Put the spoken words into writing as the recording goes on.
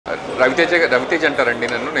రవితేజ అంటారండి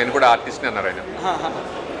నేను కూడా ఆర్టిస్ట్ని అన్నారు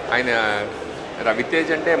ఆయన రవితేజ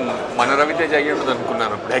అంటే మన రవితేజ అయ్యి ఉండదు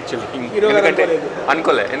అనుకున్నాను అప్పుడు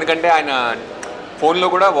యాక్చువల్లీ ఎందుకంటే ఆయన ఫోన్లో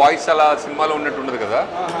కూడా వాయిస్ అలా సినిమాలో ఉన్నట్టు ఉండదు కదా.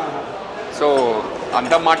 సో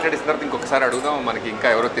అంతా మాట్లాడేసిన తర్వాత ఇంకొకసారి అడుగుదాం, మనకి ఇంకా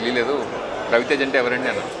ఎవరో తెలియలేదు రవితేజ అంటే ఎవరండి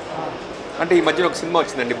అన్న. అంటే ఈ మధ్యన ఒక సినిమా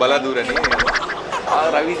వచ్చిందండి బలాదూర్ అని,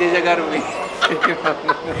 రవితేజ గారు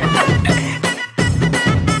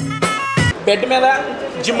బెడ్ మీద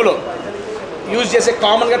జిమ్లో యూజ్ చేసే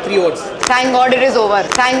కామన్గా 3 words. Thank God it is over.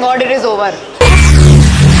 Thank God it is over.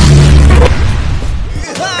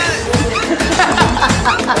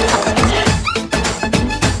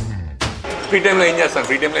 Free టైంలో ఏం చేస్తాను?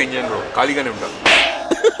 ఫ్రీ టైంలో ఏం చేయను, ఖాళీగానే ఉంటాను.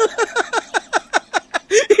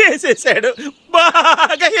 వేసేసాడు,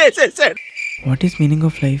 బాగా వేసేసాడు. What is meaning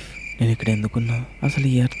of life? నేను ఇక్కడ ఎందుకున్నా? అసలు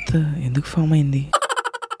ఈ ఎర్త్ ఎందుకు ఫామ్ అయింది?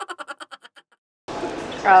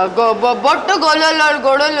 బొట్టు గోళలు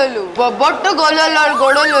గొడవలు, బొట్టు గోళలు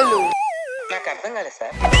గొడవలు. నాకు అర్థం కాలేదు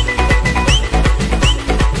సార్.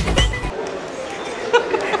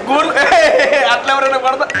 అట్లా ఎవరైనా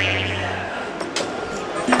పడతా?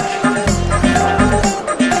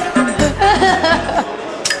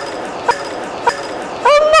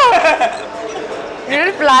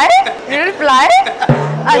 Reply.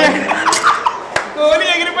 గోలి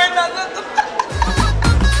ఎగిరిపోయింది.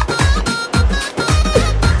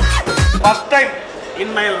 First time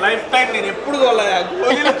in my life time నేను ఎప్పుడు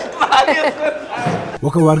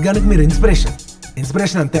ఒక వర్గానికి మీరు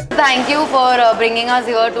ఇన్స్పిరేషన్ అంతే. Thank you for bringing us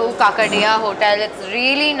here to Kakatiya Hotel. It's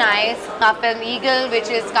really nice. Our film Eagle, which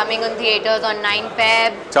is coming on theaters on 9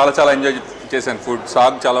 Feb. చాలా ఎంజాయ్ చేశాను. Food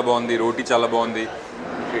సాగ్ చాలా బాగుంది, రోటీ చాలా బాగుంది,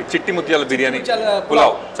 చిట్టి ముత్యాల బిర్యానీ,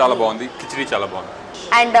 పులావ్ చాలా బాగుంది, కిచిడి చాలా బాగుంది.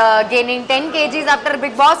 And gaining 10 kgs after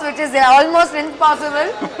Big Boss, which is almost impossible.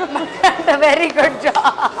 A very good job.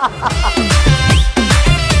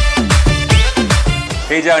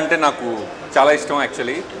 Teja అంటే నాకు చాలా ఇష్టం.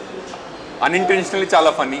 యాక్చువల్లీ అన్ఇంటెన్షనల్లీ చాలా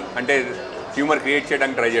ఫన్నీ, అంటే హ్యూమర్ క్రియేట్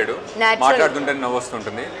చేయడానికి ట్రై చేయడు, మాట్లాడుతుంటే నవ్వు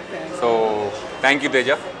వస్తుంటుంది. సో థ్యాంక్ యూ తేజ,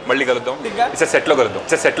 మళ్ళీ కలుద్దాం. సెట్లో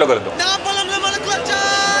కలుద్దాం.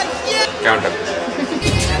 ఏమంటారు?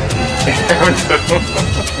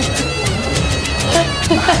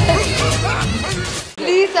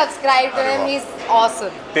 Please subscribe to him. He's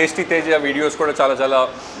awesome. Tasty Teja videos కూడా చాలా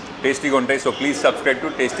టేస్టీగా ఉంటాయి. So please subscribe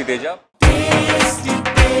to tasty Teja.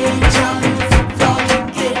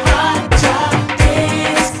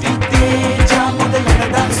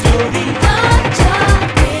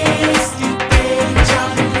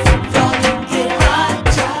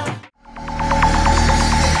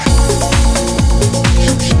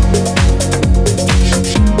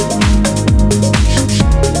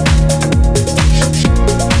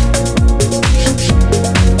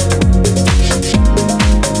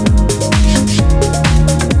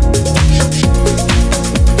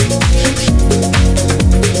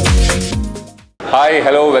 Hi,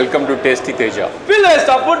 hello, welcome to tasty Teja.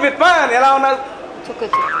 Food with man. ఎలా ఉన్నారు?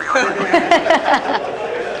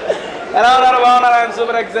 బాగున్నారు? I'm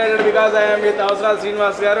super excited because I'm with అవసరాల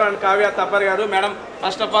శ్రీనివాస్ గారు అండ్ కావ్య థపర్ గారు. Madam,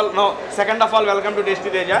 first of all second of all welcome to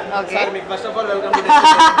tasty Teja. Sir మీకు first of all welcome to tasty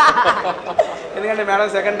Teja. ఎందుకంటే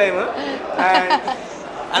madam second time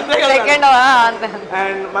అంతే కదా.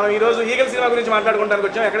 అండ్ మనం ఈరోజు ఈగల్ సినిమా గురించి మాట్లాడుకోవడానికి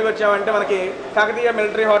వచ్చాం. ఎక్కడికి వచ్చామంటే మనకి కాకతీయ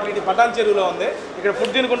మిలిటరీ హోటల్, ఇది పటాన్ చెరువులో ఉంది. ఇక్కడ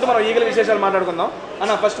ఫుడ్ తినుకుంటూ మనం ఈగల్ విశేషాలు మాట్లాడుకుందాం.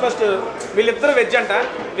 అన్న ఫస్ట్ వీళ్ళిద్దరు వెజ్ అంట.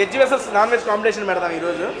 Veg versus non veg competition పెడతాం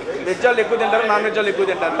ఈరోజు. వెజ్ వాళ్ళు ఎక్కువ తింటారు, నాన్ వెజ్ వాళ్ళు ఎక్కువ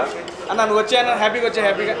తింటారు. అన్న నువ్వు వచ్చాయన్న హ్యాపీగా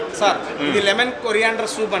సార్ ఇది లెమన్ కొరియాండర్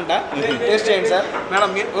సూప్ అంట, టేస్ట్ చేయండి సార్.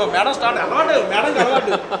 Madam start.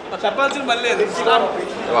 అలవాటు చెప్పాల్సిన మళ్ళీ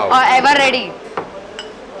Ever ready.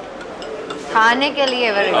 खाने के लिए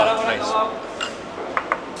एवर ready.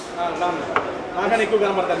 నాకన్నా ఎక్కువ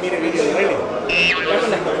కనబడతారు మీరే వీడియో.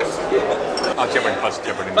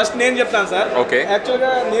 చెప్పండి. ఫస్ట్ నేను చెప్తాను సార్. ఓకే.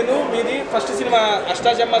 యాక్చువల్గా నేను మీది ఫస్ట్ సినిమా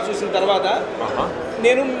అష్టాచమ్మ చూసిన తర్వాత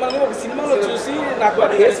నేను మిమ్మల్ని ఒక సినిమాలో చూసి, నాకు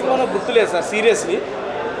అది ఏ సినిమాలో గుర్తులేదు సార్ సీరియస్లీ.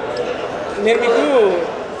 నేను మీకు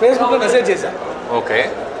ఫేస్బుక్లో మెసేజ్ చేశాను. ఓకే.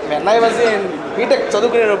 ఐ వాజ్ బీటెక్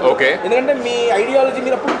చదువుకునేటప్పుడు. ఓకే. ఎందుకంటే మీ ఐడియాలజీ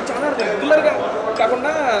మీరు అప్పుడు చాలా రెగ్యులర్గా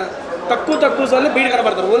కాకుండా తక్కువ సార్లు బయట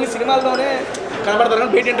కనబడతారు. ఓన్లీ సినిమాల్లోనే కనబడతారు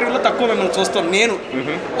కానీ బయట ఇంటర్వ్యూలో తక్కువ మిమ్మల్ని చూస్తాం. నేను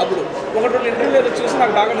అప్పుడు 1-2 ఇంటర్వ్యూలు ఏదో చూసి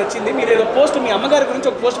నాకు బాగా నచ్చింది. మీరు ఏదో పోస్ట్ మీ అమ్మగారి గురించి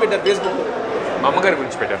ఒక పోస్ట్ పెట్టారు ఫేస్బుక్లో. మా అమ్మగారి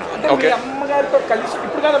గురించి పెట్టాను. అంటే మీ అమ్మగారితో కలిసి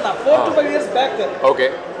ఇప్పుడు కాదన్నా 4 to 5 years బ్యాక్. ఓకే.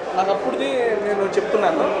 నాకు అప్పుడుది నేను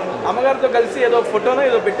చెప్తున్నాను. అమ్మగారితో కలిసి ఏదో ఫోటోనో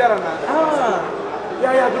ఏదో పెట్టారన్న.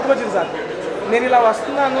 గుర్తుకొచ్చింది సార్. నేను ఇలా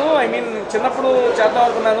వస్తున్నాను, ఐ మీన్ చిన్నప్పుడు చేద్దాం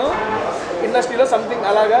అనుకున్నాను ఇండస్ట్రీలో సంథింగ్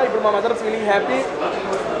అలాగా. ఇప్పుడు మా మదర్ ఫీలింగ్ హ్యాపీ,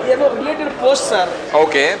 ఏదో రిలేటెడ్ పోస్ట్ సార్.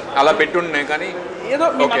 ఓకే, అలా పెట్టుండే కానీ ఏదో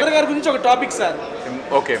మీ మదర్ గారి గురించి ఒక topic sir.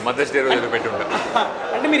 Okay mothers day రోజు పెట్టి ఉంటా.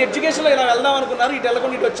 అంటే మీరు ఎడ్యుకేషన్లో ఇలా వెళ్దాం అనుకున్నారు, ఇటు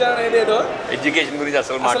వెళ్ళకుండా ఇటు వచ్చారు అనేది ఏదో ఎడ్యుకేషన్ గురించి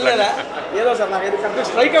అసలు లేదా మాట్లాడలేదు. ఏదో సార్ నాకు కరెక్ట్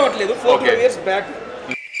స్ట్రైక్ అవ్వట్లేదు. 4 years back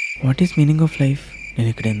what is meaning of life? నేను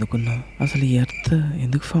ఇక్కడ ఎందుకున్నా? అసలు ఈ ఎర్త్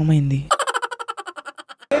ఎందుకు ఫామ్ అయింది?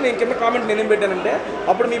 నేను కింద కామెంట్ నేనేం పెట్టానంటే,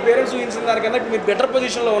 అప్పుడు మీ పేరెంట్స్ ఊహించిన దానికన్నా మీరు బెటర్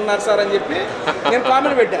పొజిషన్లో ఉన్నారు సార్ అని చెప్పి నేను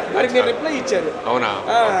కామెంట్ పెట్టాను. దానికి మీరు రిప్లై ఇచ్చారు. అవునా?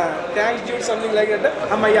 థ్యాంక్స్ డ్యూడ్ సంథింగ్ లైక్ అంటే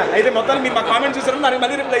అమ్మయ్యా అయితే మొత్తాన్ని మీరు మా కామెంట్ చూసారు, దానికి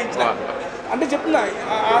మళ్ళీ రిప్లై ఇచ్చాను. అంటే చెప్తున్నా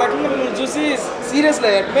ఆ రకంగా మీరు చూసి సీరియస్లీ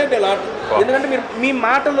అడ్మైర్డ్ లాట్. ఎందుకంటే మీ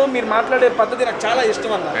మాటలు మీరు మాట్లాడే పద్ధతి నాకు చాలా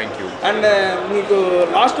ఇష్టం అన్న. అండ్ మీకు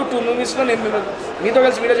లాస్ట్ 2 మూవీస్లో నేను మీతో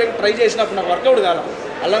కలిసి వీడియో చేయడానికి ట్రై చేసినప్పుడు నాకు వర్కౌట్ కాదు.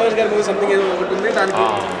 అల్లారాజ్ గారి మూవీ సంథింగ్ ఏదో ఒకటి ఉంది, దానికి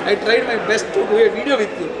I tried my best to do a video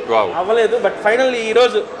with you. అవ్వలేదు, బట్ ఫైనల్లీ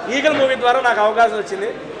ఈరోజు ఈగల్ మూవీ ద్వారా నాకు అవకాశం వచ్చింది.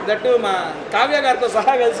 దట్టు మా కావ్య గారితో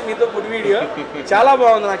సహా కలిసి మీతో ఫుడ్ వీడియో చాలా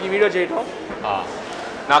బాగుంది నాకు ఈ వీడియో చేయటం.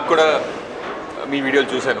 నాకు కూడా మీ వీడియోలు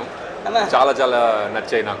చూశాను, చాలా చాలా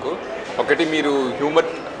నచ్చాయి నాకు. ఒకటి మీరు హ్యూమర్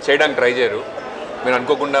చేయడానికి ట్రై చేయరు, మీరు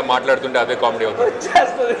అనుకోకుండా మాట్లాడుతుంటే అదే కామెడీ అవుతుంది.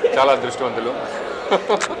 చాలా అదృష్టవంతులు.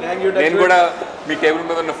 నేను కూడా మీ టేబుల్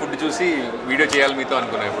మీద ఉన్న ఫుడ్ చూసి వీడియో చేయాలి మీతో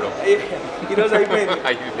అనుకున్నాను. ఇప్పుడు ఈరోజు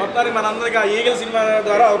అయిపోయింది మొత్తానికి మనందరికీ ఆ ఈగల్ సినిమా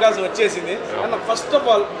ద్వారా అవకాశం వచ్చేసింది. అన్న ఫస్ట్ ఆఫ్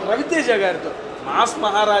ఆల్ రవితేజ గారితో మాస్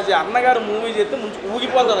మహారాజా అన్నగారు మూవీ చేస్తే ముందు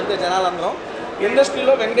ఊగిపోతారు అంతే జనాలందరం.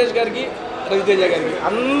 ఇండస్ట్రీలో వెంకటేష్ గారికి రవితేజ గారికి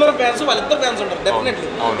అందరూ ఫ్యాన్స్, వాళ్ళిద్దరు ఫ్యాన్స్ ఉంటారు డెఫినెట్లీ.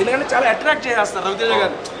 ఎందుకంటే చాలా అట్రాక్ట్ చేస్తారు రవితేజ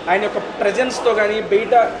గారు. ఆయన యొక్క ప్రెజెన్స్తో కానీ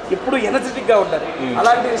బయట ఎప్పుడు ఎనర్జెటిక్గా ఉంటారు.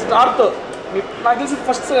 అలాంటి స్టార్తో నాకు తెలిసి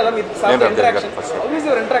ఫస్ట్ కదా మీరు interaction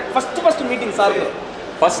first meeting sir?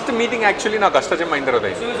 First meeting actually నాకు అష్టచమ్మ అయిన తర్వాత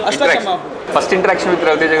ఫస్ట్ ఇంటరాక్షన్ విత్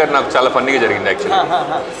రవితేజ గారు నాకు చాలా ఫన్నీగా జరిగింది యాక్చువల్లీ.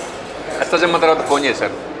 అష్టచమ్మ తర్వాత ఫోన్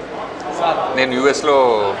చేశారు, నేను యూఎస్లో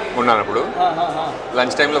ఉన్నాను అప్పుడు.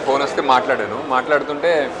 లంచ్ టైంలో ఫోన్ వస్తే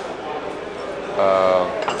మాట్లాడుతుంటే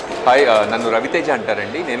హాయ్ నన్ను రవితేజ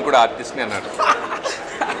అంటారండి, నేను కూడా ఆర్టిస్ట్ని అన్నారు.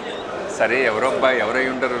 సరే ఎవరై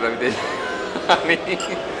ఉంటారు రవితేజ అని.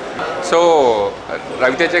 సో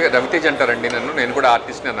రవితేజ అంటారండి నన్ను, నేను కూడా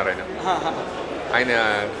ఆర్టిస్ట్ని అన్నారు ఆయన.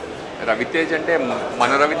 రవితేజ అంటే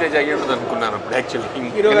మన రవితేజ అయ్యి ఉండదు అనుకున్నాను అప్పుడు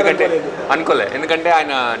యాక్చువల్లీ. ఎందుకంటే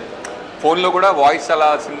ఆయన ఫోన్లో కూడా వాయిస్ అలా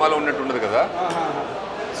సినిమాలో ఉన్నట్టు ఉండదు కదా.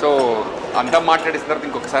 సో అంతా మాట్లాడేసిన తర్వాత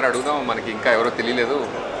ఇంకొకసారి అడుగుదాం, మనకి ఇంకా ఎవరో తెలియలేదు,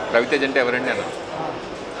 రవితేజ అంటే ఎవరండి అన్న.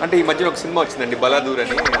 అంటే ఈ మధ్యన ఒక సినిమా వచ్చిందండి బలాదూర్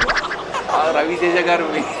అని, రవితేజ గారు.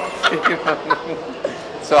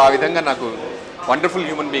 సో ఆ విధంగా నాకు వండర్ఫుల్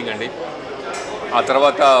హ్యూమన్ బీయింగ్ అండి. ఆ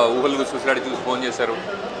తర్వాత ఊహలు గుసగుసలాడి చూసి ఫోన్ చేశారు.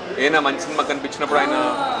 ఏనా మంచి సినిమా కనిపించినప్పుడు ఆయన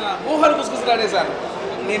ఊహలు గుసగుసలాడే సార్,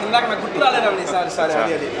 నేను ఇందాక నాకు గుర్తు రాలేదండి సార్.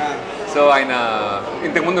 సో ఆయన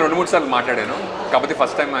ఇంతకుముందు 2-3 సార్లు మాట్లాడాను, కాకపోతే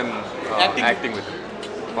first time I'm acting with.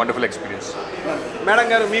 Wonderful experience. Madam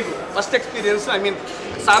గారు మీకు first experience, I mean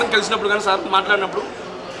sir కలిసినప్పుడు కానీ సార్ మాట్లాడినప్పుడు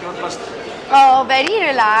first? Very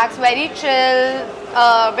relaxed, very chill,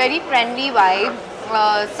 very friendly vibe.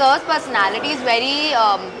 Sir's personality is very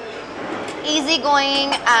easygoing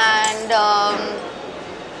and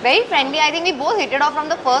very friendly. I think we both hit it off from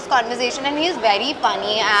the first conversation, and he is very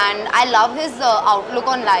funny, and I love his outlook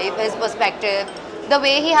on life, his perspective. The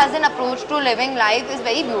way he has an approach to living life is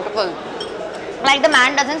very beautiful. Like, the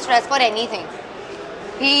man doesn't stress for anything.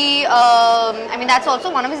 He, I mean, that's also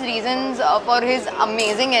one of his reasons for his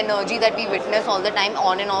amazing energy that we witness all the time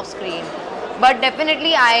on and off screen. But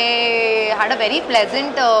definitely I had a very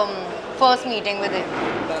pleasant first meeting with him.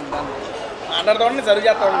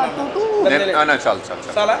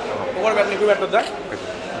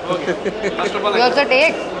 You also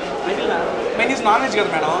take? Mine is non-veg,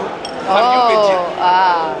 madam.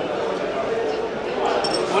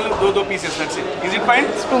 Only two pieces, that's it. Is it fine?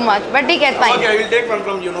 It's too much, but he gets fine. Okay, I will take one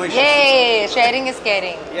from you, no issues. Yay, sharing is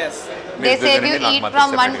caring. Yes. They say if you eat from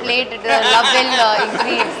one plate, the love will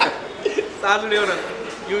increase.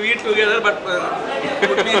 You eat together, but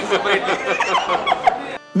put me separately.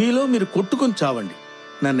 మీలో మీరు కొట్టుకొని చావండి,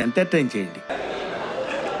 నన్ను entertain చేయండి.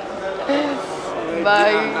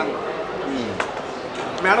 Bye.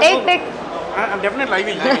 Madam, take. Definitely I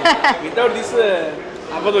will. Without this,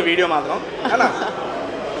 అవ్వదు video మాత్రం.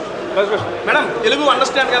 Madam, Telugu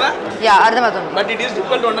understand kada? Yeah, అర్థమవుతుంది. But it is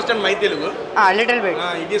difficult to understand my Telugu. Little bit.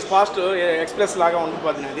 It is fast, express లాగా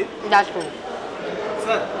ఉంటుంది అది. That's true.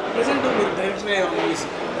 Sir, present మీరు direction అయ్యే movies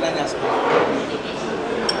plan చేస్తున్నారు?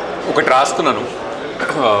 ఒకటి రాస్తున్నాను,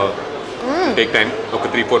 టేక్ టైం. ఒక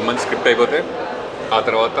 3-4 months స్క్రిప్ట్ అయిపోతే ఆ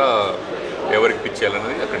తర్వాత ఎవరికి పిచ్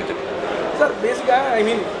చేయాలన్నది అక్కడి నుంచి. సార్ బేసిక్గా ఐ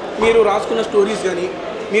మీన్ మీరు రాసుకున్న స్టోరీస్ కానీ,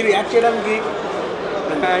 మీరు యాక్ట్ చేయడానికి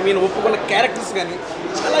ఐ మీన్ ఒప్పుకున్న క్యారెక్టర్స్ కానీ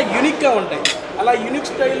చాలా యూనిక్గా ఉంటాయి. అలా యూనిక్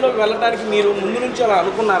స్టైల్లో వెళ్ళడానికి మీరు ముందు నుంచి అలా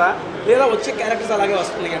అనుకున్నారా, లేదా వచ్చే క్యారెక్టర్స్ అలాగే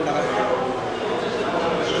వస్తున్నాయి అంటారా?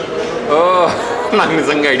 నాకు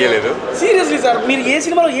నిజంగా ఐడియా లేదు. సీరియస్లీ సార్, మీరు ఏ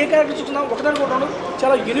సినిమాలో ఏ క్యారెక్టర్ చూసినా ఒకదానికొకటి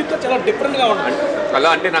చాలా యూనిక్గా చాలా డిఫరెంట్గా ఉంటుంది. అలా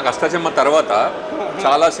అంటే నాకు అష్టాచెమ్మ తర్వాత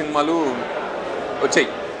చాలా సినిమాలు వచ్చాయి.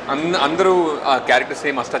 అందరూ ఆ క్యారెక్టర్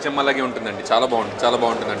సేమ్ అష్టాచెమ్మలాగే ఉంటుందండి, చాలా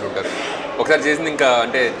బాగుంటుంది అంటుంటారు. ఒకసారి చేసింది ఇంకా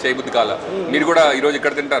అంటే చేయబుద్ధి కాల. మీరు కూడా ఈరోజు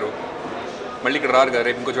ఇక్కడ తింటారు, మళ్ళీ ఇక్కడ రారు కదా,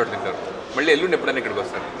 రేపు ఇంకో చోట తింటారు, మళ్ళీ ఎల్లుండి ఎప్పుడైనా ఇక్కడికి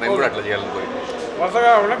వస్తారు. నేను కూడా అట్లా చేయాలనుకోని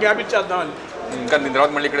వరుసగా ఉన్న గ్యాప్ ఇచ్చేద్దామని. ఇంకా దీని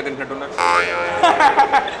తర్వాత మళ్ళీ ఇక్కడ తింటున్నా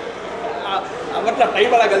అట్లా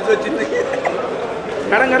టైం అలా కలిసి వచ్చింది.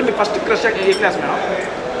 మేడం గారు మీ ఫస్ట్ క్రష్ ఏ class madam?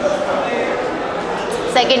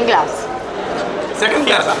 Second class. Second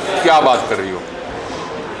క్లాసా? क्या बात कर रही हो?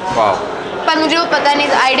 वाह. पर मुझे वो पता नहीं,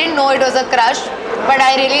 I didn't know it was a crush, but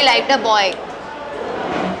I really liked a boy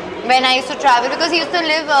when I used to travel because he used to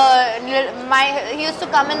live he used to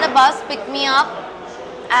come in the bus, pick me up,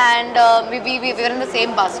 and we were in the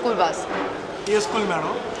same bus, school bus. A school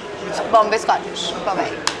madam? Bombay Scottish.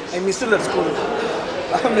 Bye. I miss that school.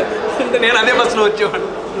 అంటే నేను అదే బస్సులో వచ్చేవాడు.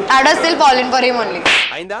 I was still falling for him only.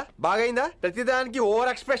 అయిందా? బాగైందా? ప్రతిదానికి over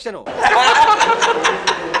expression.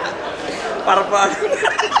 పరపాటు.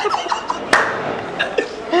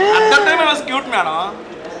 At that time I was cute, madam.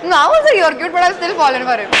 Now also you're cute, but I've still fallen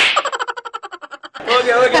for him.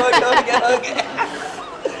 Okay.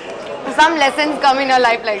 Some lessons come in your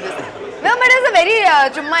life like this. No, but it's a very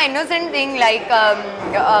chumma innocent thing. Like,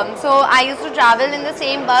 so I used to travel in the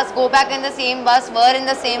same bus, go back in the same bus, were in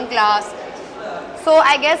the same class. So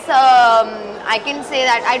I guess I can say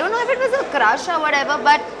that I don't know if it was a crush or whatever,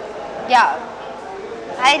 but yeah,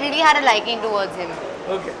 I really had a liking towards him.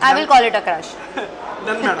 Okay. I will call it a crush.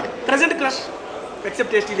 Done, madam. Present crush, except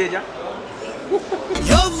TastyTeja.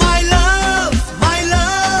 You're my love,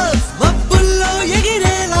 mabbullo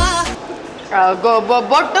egirela.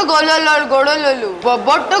 బొట్టు గోలలోలు గొడవలు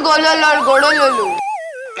బొట్టు గోలలోలు గొడవలు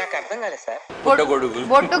నాకు అర్థం కాలేదు sir. బొట్టు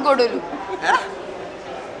గొడవలు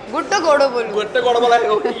గుట్ట గొడవలు గొట్ట గొడవల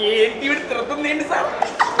ఏంటి వీడు తిరుగుతుంది ఏంటి సార్?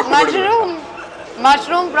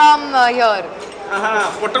 Mushroom from here.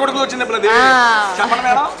 పొట్ట గొడుగులు వచ్చింది ఇప్పుడు. చెప్పండి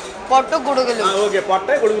మేడం. పొట్టు గొడుగులు. ఓకే, పొట్ట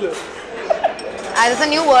గొడుగులు. That's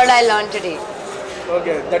a new word I learned today.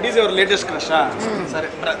 Okay, that is your latest crush. సరే,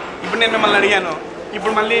 ఇప్పుడు నేను మిమ్మల్ని అడిగాను,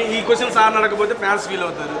 ఇప్పుడు మళ్ళీ ఈ క్వశ్చన్ సార్ని అడగకపోతే ఫ్యాన్స్ ఫీల్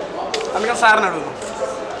అవుతారు, అందుకని సార్ని అడుగు.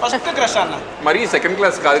 ఫస్ట్ క్రష్ అన్న మరి సెకండ్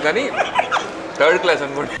క్లాస్ కాదు కానీ థర్డ్ క్లాస్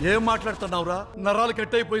అనుకోండి. ఏం మాట్లాడుతున్నావురా? నరాలు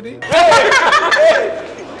కట్ అయిపోయింది.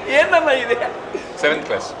 ఏంటన్నా ఇది? Seventh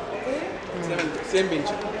class.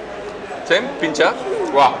 సేమ్ పించా.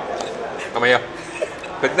 వా అమ్మయ్యా,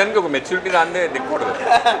 పెద్దానికి ఒక మెచ్యూరిటీ దాన్నే దిక్కకూడదు.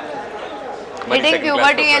 Hitting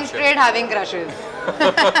puberty and straight having crushes.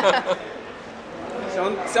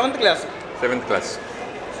 Seventh class.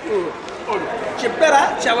 చెప్పారా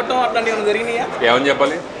చెప్పటం అట్లాంటివి ఏమైనా జరిగినాయా? ఏమని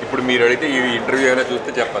చెప్పాలి? ఇప్పుడు మీరు అడిగితే ఈ ఇంటర్వ్యూ ఏమైనా చూస్తే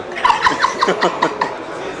చెప్పాలి.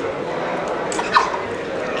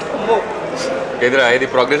 ఎదురా ఏది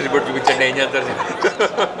ప్రోగ్రెస్ రిపోర్ట్ చూపించండి, ఏం చేస్తారు?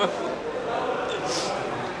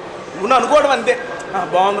 నువ్వు అనుకోవడం అంతే,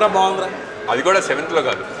 బాగుందిరా. అది కూడా సెవెంత్లో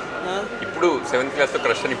కాదు, ఇప్పుడు సెవెంత్ క్లాస్లో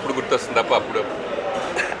క్రష్ అని ఇప్పుడు గుర్తొస్తుంది తప్ప అప్పుడు.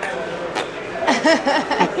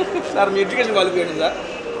 సార్ మీ ఎడ్యుకేషన్ క్వాలిఫికేషన్ సార్?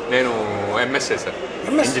 నేను ఎంఎస్ చేశాను,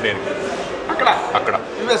 ఇంజనీరింగ్. అక్కడ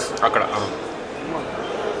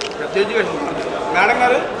ఎడ్యుకేషన్. మేడం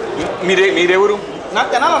గారు మీరెవరు? నాకు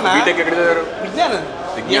తెనాలన్నా. బీటెక్ ఎక్కడ చదివారు? విజ్ఞానం.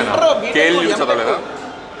 కేఎల్యూలో చదవలేదా?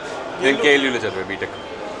 నేను కేఎల్యూలో చదివా బీటెక్.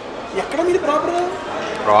 ఎక్కడ మీది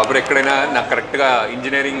ప్రాపర్ ఎక్కడైనా నాకు కరెక్ట్గా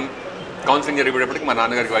ఇంజనీరింగ్ కౌన్సిలింగ్ జరిగేటప్పటికి మా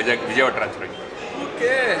నాన్నగారికి విజయవాడ ట్రాన్స్ఫర్ అయింది.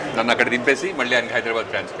 ఓకే. నన్ను అక్కడ దింపేసి మళ్ళీ ఆయనకి హైదరాబాద్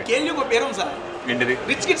ట్రాన్స్ఫర్. కేఎల్యూ పేరు సార్? ఏంటిది?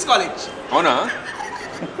 Rich kids college. అవునా?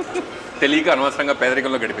 తెలియక అనవసరంగా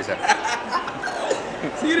పేదరికంలో గడిపేశారు.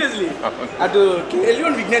 సీరియస్లీ? అటు కేఎల్యూ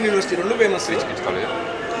అండ్ విజ్ఞాన్ యూనివర్సిటీ రెండు famous. Rich kids college.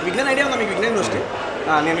 Vignan idea ఉందా మీకు? విజ్ఞాన్ యూనివర్సిటీ.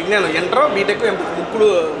 నేను విజ్ఞానం ఇంటర్ బీటెక్ ఇప్పుడు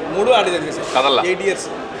 3 ఆడి చదివేసాను. 8 years.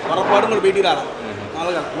 పొరపాటు కూడా బయటికి రాలా.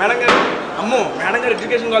 మామూలుగా మేడం గారు, మేడం గారు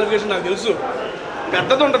ఎడ్యుకేషన్ క్వాలిఫికేషన్ నాకు తెలుసు,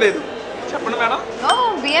 పెద్దది ఉంటుంది. చెప్పండి madam.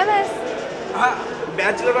 BMS.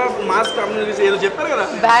 Bachelor of mass communication ఏదో చెప్పారు కదా.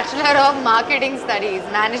 Bachelor of marketing studies,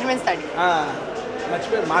 management studies.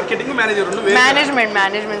 మర్చిపోయారు, మార్కెటింగ్ మేనేజర్ రెండు. Management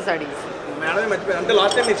studies. మేడమే మర్చిపోయారు. అంటే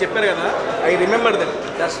లాస్ట్ టైం మీరు చెప్పారు కదా, I remember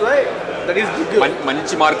that's why that is good.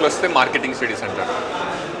 మంచి మార్కులు వస్తే మార్కెటింగ్ స్టడీస్ అంటారు,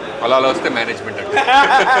 అలా వస్తే మేనేజ్మెంట్ అంటారు.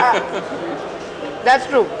 That's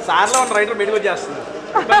true. సార్లో ఉన్న రైటర్ బయటకు వచ్చేస్తున్నారు.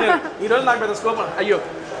 ఈరోజు నాకు పెద్ద స్కోప్. అయ్యో,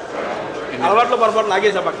 అలవాట్లో పొరపాటు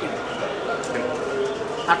లాగేసా పక్కకి.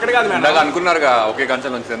 అక్కడ కాదు మేడం, అనుకున్నారుగా ఒకే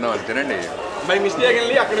కంచెం నుంచి తిందాం అని. తినండి. బై మిస్టేక్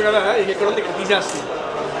వెళ్ళి అక్కడ కదా, ఇక్కడ ఉంది ఇక్కడ తీసేస్తుంది.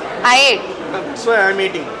 I ate. So I am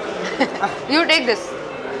eating. You take this.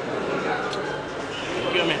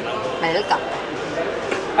 Welcome.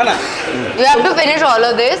 Anna. You have to finish all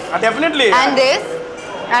of this. Definitely. And this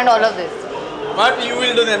and all of this. What you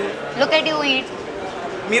will do then? Look at you eat.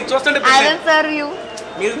 మీరు చూస్తుంటే I will serve you.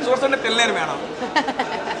 మీరు చూస్తుంటే తెలియదు madam.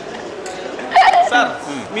 Sir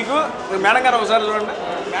మీకు madam గారు ఒకసారి చూడండి.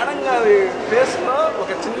 Madam గారి ఫేస్లో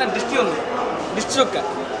ఒక చిన్న డిస్టి ఉంది, డిస్టి చొక్క.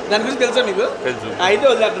 దాని గురించి తెలుసా మీకు? తెలుసు. అయితే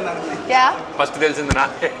వదిలేస్తున్నాను. Yeah. ఫస్ట్ తెలిసింది నా.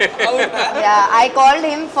 Yeah, I called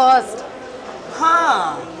him first.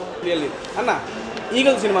 అన్న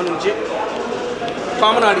ఈగల్ సినిమా నుంచి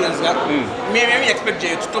కామన్ ఆడియన్స్గా మేమేమి ఎక్స్పెక్ట్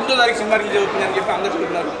చేయొచ్చు? 9వ తారీఖు సినిమా రిలీజ్ అవుతుంది అని చెప్పి అందరూ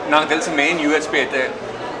చెప్తున్నారు. నాకు తెలిసి మెయిన్ యూఎస్పీ అయితే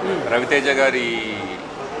రవితేజ గారి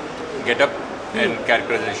గెటప్ అండ్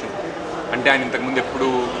క్యారెక్టరైజేషన్. అంటే ఆయన ఇంతకుముందు ఎప్పుడు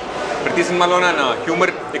ప్రతి సినిమాలోనే ఆయన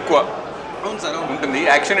హ్యూమర్ ఎక్కువ ఉంటుంది,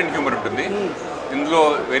 యాక్షన్ అండ్ హ్యూమర్ ఉంటుంది. ఇందులో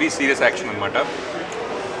వెరీ సీరియస్ యాక్షన్ అనమాట.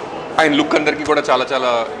 ఆయన లుక్ అందరికీ కూడా చాలా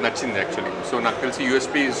చాలా నచ్చింది యాక్చువల్లీ. సో నాకు తెలిసి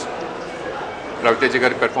యూఎస్పీ రవితేజ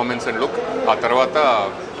గారి పెర్ఫార్మెన్స్ అండ్ లుక్. ఆ తర్వాత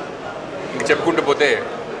ఇంక చెప్పుకుంటూ పోతే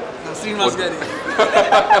శ్రీనివాస్ గారి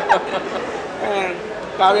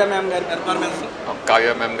కావ్య మ్యామ్ గారి పెర్ఫార్మెన్స్.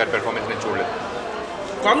 కావ్య మ్యామ్ గారి పెర్ఫార్మెన్స్ నేను చూడలేదు.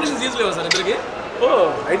 కాంబినేషన్ తీసుకోలేవు సార్ ఇద్దరికి? ఓ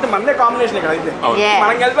అయితే మనదే కాంబినేషన్ ఇక్కడ. అయితే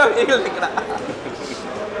మనం కలిపి ఇక్కడ.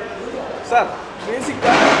 సార్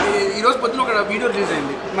బేసిక్గా ఈరోజు పొద్దున ఒక వీడియో రిలీజ్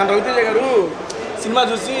అయింది. మన రవితేజ గారు సినిమా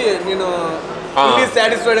చూసి నేను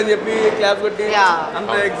సాటిస్ఫైడ్ అని చెప్పి క్లాప్ కొట్టి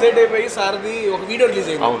అంత ఎక్సైట్ అయిపోయి సార్ది ఒక వీడియో రిలీజ్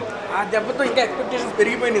అయింది. ఆ దెబ్బతో ఇంకా ఎక్స్పెక్టేషన్స్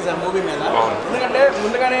పెరిగిపోయింది సార్ మూవీ మీద. ఎందుకంటే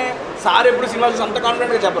ముందుగానే సార్ ఎప్పుడు సినిమా చూసి అంత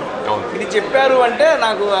కాన్ఫిడెంట్గా చెప్పరు. ఇది చెప్పారు అంటే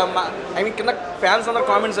నాకు ఐ మీన్ కింద ఫ్యాన్స్ అందరూ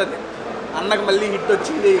కామెంట్స్ అది అన్నకు మళ్ళీ హిట్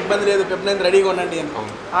వచ్చింది, ఇబ్బంది లేదు, పెప్పులైంది రెడీగా ఉండండి అని.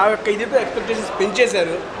 ఆ యొక్క ఇదితో ఎక్స్పెక్టేషన్స్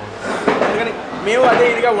పెంచేశారు. అందుకని మేము అదే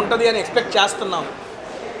ఇదిగా ఉంటుంది అని ఎక్స్పెక్ట్ చేస్తున్నాం.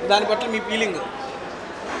 దాని పట్ల మీ ఫీలింగ్?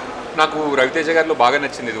 నాకు రవితేజ గారిలో బాగా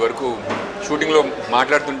నచ్చింది. ఇది వరకు షూటింగ్లో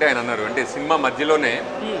మాట్లాడుతుంటే ఆయన అన్నారు, అంటే సినిమా మధ్యలోనే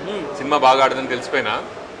సినిమా బాగా ఆడదని తెలిసిపోయినా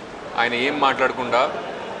ఆయన ఏం మాట్లాడకుండా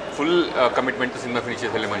ఫుల్ కమిట్మెంట్ సినిమా ఫినిష్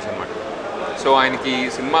చేసి వెళ్ళే మనిషి అనమాట. సో ఆయనకి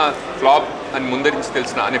సినిమా ఫ్లాప్ అని ముందరించి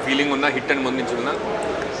తెలిసిన అనే ఫీలింగ్ ఉన్నా, హిట్ అని ముందుంచి ఉన్నా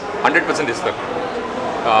 100% ఇస్తారు.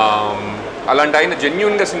 అలాంటి ఆయన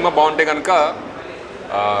జెన్యూన్గా సినిమా బాగుంటే కనుక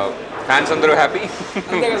ఫ్యాన్స్ అందరూ హ్యాపీ,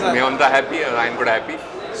 మేమంతా హ్యాపీ, ఆయన కూడా హ్యాపీ.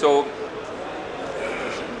 సో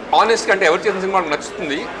ఆనెస్ట్గా అంటే ఎవరు చేసిన సినిమా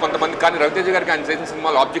నచ్చుతుంది కొంతమంది, కానీ రవితేజ గారికి ఆయన చేసిన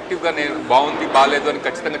సినిమాలు ఆబ్జెక్టివ్గా నేను బాగుంది బాగాలేదు అని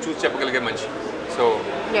ఖచ్చితంగా చూసి చెప్పగలిగే మనిషి. సో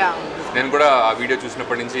నేను కూడా ఆ వీడియో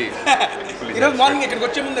చూసినప్పటి నుంచి ఈరోజు మార్నింగ్ ఇక్కడికి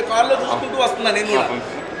వచ్చే ముందు కార్లో చూసుకుంటూ వస్తున్నాను నేను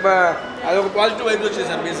కూడా. అది ఒక పాజిటివ్ వైబ్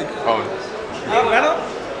వచ్చేసారు బేసిక్. అవును madam,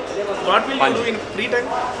 what will you do in free time?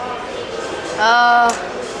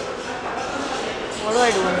 What do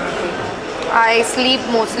I do? I sleep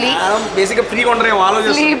mostly. Basically free kontre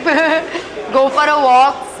aalochistha. Sleep, go for a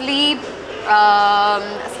walk, sleep,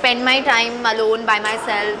 spend my time alone by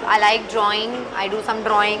myself. I like drawing. I do some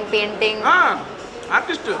drawing, painting.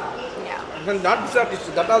 Artist. Yeah. Then that is artist.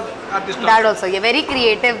 That is artist. That also. Yeah, very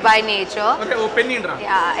creative by nature. Okay, open indra.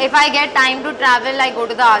 Yeah. If I get time to travel, I go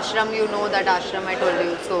to the ashram. You know that ashram I told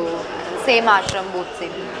you. So same ashram, both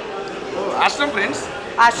same. Oh, ashram friends.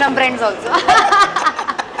 Ashram friends also.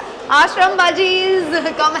 Ashram Bajis,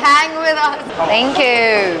 come hang with us. Thank you.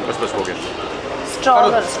 Bas ho gaya.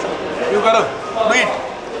 Stronger, strong. You karo. Do it.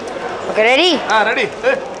 Okay, ready? Ready.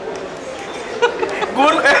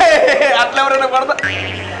 Good. Atla evarana padda.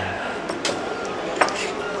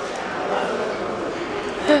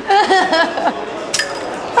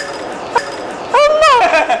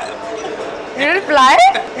 You didn't fly?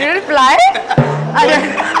 You didn't fly?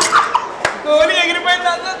 Kohli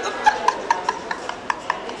egiripoyinda.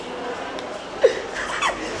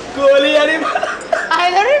 Kohli ari. I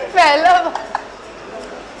didn't fell.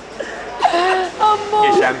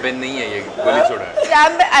 ये champagne नहीं है, ये गोली soda है.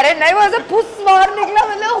 Champagne? अरे नहीं, वो ऐसा फुस बाहर निकला,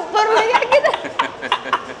 मतलब ऊपर उड़ गया किधर?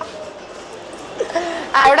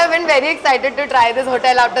 I would have been very excited to try this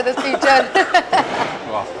hotel after this feature.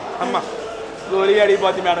 Wow. Amma, Kohli ari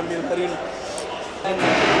poti madam meer sari.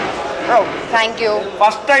 Oh, thank you.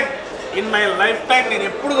 First time in my lifetime నేను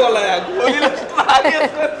ఎప్పుడు చూడలేదు గోలీలో స్టార్ట్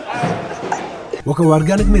చేస్తాను. ఒక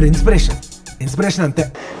వర్గానికి మీరు ఇన్స్పిరేషన్ అంతే.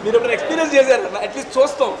 మీరు ఎప్పుడు ఎక్స్పీరియన్స్ చేశారు? అట్లీస్ట్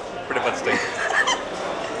చూస్తాం. ఇప్పుడే ఫస్ట్ టైం.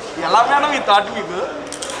 ఎలా మేడం ఈ థాట్ మీకు?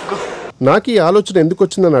 నాకు ఈ ఆలోచన ఎందుకు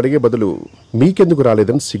వచ్చిందని అడిగే బదులు మీకెందుకు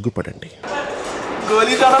రాలేదని సిగ్గుపడండి.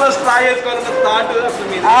 గోలీ తడలో స్ట్రా చేసుకోవాలన్న థాట్ అసలు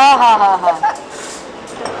మీది.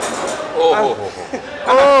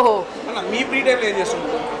 ఓహో. అన్న మీ ఫ్రీ టైంలో ఏం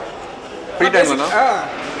చేస్తున్నారు? ఫ్రీ టైంలోనా?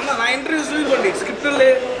 నా ఇంటర్వ్యూస్ ఇవ్వండి, స్క్రిప్టులు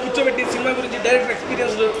కూర్చోబెట్టి సినిమా గురించి డైరెక్ట్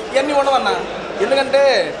ఎక్స్పీరియన్స్లు ఇవన్నీ ఉండవన్నా. ఎందుకంటే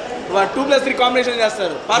 2+3 కాంబినేషన్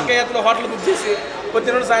చేస్తారు. పార్క్ అయ్యాతలో హోటల్ బుక్ చేసి కొద్ది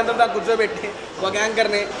రోజులు సాయంత్రం దాకా కూర్చోబెట్టి ఒక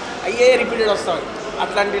యాంకర్ని అయ్యే రిపీటెడ్ వస్తాయి.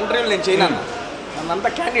 అట్లాంటి ఇంటర్వ్యూలు నేను చేయను. నన్నంతా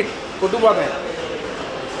క్యాండిడేట్ కొట్టుకుపోతాయి.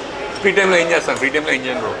 ఫ్రీ టైంలో ఏం చేస్తాను? ఫ్రీ టైంలో ఏం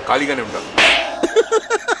చేయను, ఖాళీగానే ఉంటాను.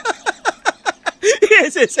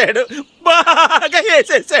 వేసేసాడు, బాగా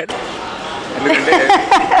వేసేసాడు. ఎందుకంటే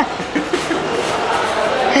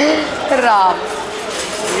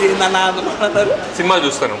సినిమాలు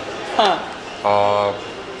చూస్తాను,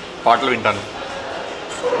 పాటలు వింటాను,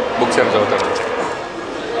 బుక్స్ ఏమైనా చదువుతాను.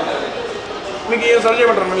 మీకు ఏం సర్వ్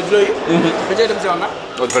చేయమంటారు వెజ్లో? వెజ్ ఐటమ్స్ ఏమన్నా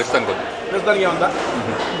ప్రస్తుతానికి ప్రస్తుతానికి ఏముందా?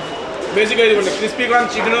 బేసిక్గా ఇదిగోండి crispy corn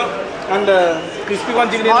chicken and crispy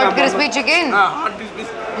corn chicken, hot crispy chicken, hot crispy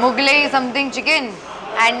Mughlai something chicken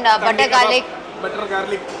and butter garlic.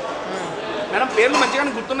 Madam పేర్లు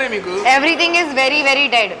మంచిగానే గుర్తున్నాయి మీకు. Everything is very very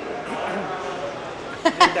dead.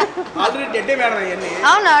 Already డెడ్డే madam అవన్నీ.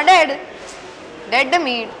 అవునా? Dead dead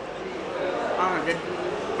meet.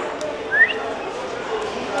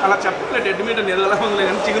 అలా చెప్పలే డెడ్ మీట్ అని ఎలా ఉంది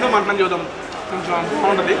కానీ చికెన్ మటన్ చూద్దాం కొంచెం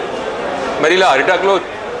బాగుంటుంది. మరి ఇలా అరిటాక్లో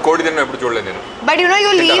కోడి తిన్న ఎప్పుడు చూడలేదు నేను. But you know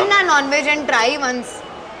you leave na non-veg and try once.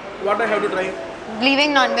 What I have to try?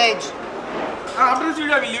 Leaving non-veg. After this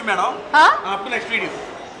video I will leave madam. Huh? After next video.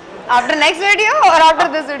 After next video or after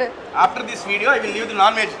this video? After this video I will leave the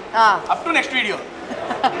non-veg. Up to next video.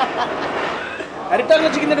 అరిటాక్లో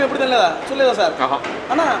chicken తినడం ఎప్పుడు తినలేదా? చూడలేదా sir?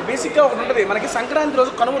 అన్న బేసిక్గా ఒకటి ఉంటుంది మనకి సంక్రాంతి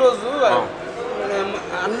రోజు కనుమ రోజు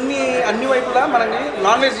అన్ని వైపులా మనకి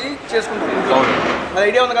నాన్ వెజ్ చేసుకుంటాం ఇంట్లో. అది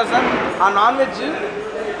ఐడియా ఉంది కదా సార్? ఆ నాన్ వెజ్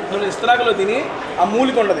ఇస్తరాకులో తిని ఆ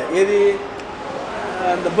మూలిక ఉంటుంది, ఏది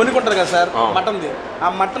బొనికి ఉంటుంది కదా సార్ మటన్ది, ఆ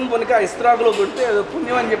మటన్ బొనికి ఆ ఇస్తరాకులో కొడితే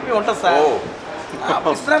పుణ్యం అని చెప్పి ఉంటుంది సార్.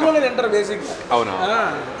 ఇస్తరాకులోనే తింటారు బేసిక్గా.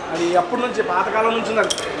 అది అప్పటి నుంచి పాతకాలం నుంచి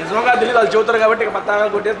నిజంగా తెలియదు, వాళ్ళు చెబుతారు కాబట్టి ఇక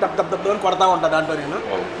పత్తాకాలు కొట్టేసి దెబ్బ అని కొడతా ఉంటాను దాంట్లో. నేను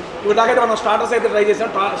ఇప్పుడు దాకైతే మనం స్టార్టర్స్ అయితే ట్రై చేసాం.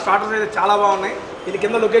 స్టార్టర్స్ అయితే చాలా బాగున్నాయి. ఇది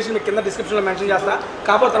కింద లొకేషన్ మీకు కింద డిస్క్రిప్షన్లో మెన్షన్ చేస్తా.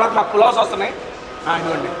 కాకపోతే తర్వాత మాకు పులావ్స్ వస్తున్నాయి.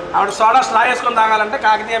 ఇదిగోండి ఆవిడ సోడా స్ట్రా వేసుకొని తాగాలంటే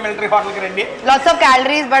కాకతీయ మిలిటరీ హోటల్కి రండి. Lots of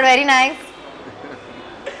calories but very nice.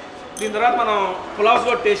 దీని తర్వాత మనం పులావ్స్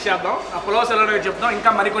కూడా టేస్ట్ చేద్దాం. ఆ పులావ్స్ ఎలా చెప్తాం, ఇంకా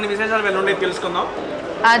మరికొన్ని విశేషాలు వెళ్ళి ఉండేది తెలుసుకుందాం.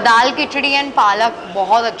 दाल खिचड़ी एंड पालक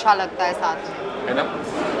बहुत अच्छा लगता है साथ में.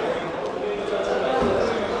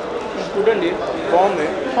 చూడండి బాగుంది.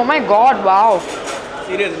 Oh my god, wow.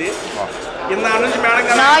 Seriously కింద నుంచి మేడం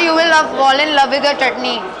గారు. Now you will fall in love with your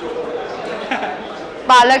chutney.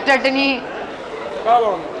 Palak chutney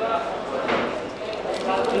బాగుంది.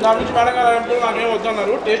 దాని నుంచి మేడం గారు అంటే నాకేం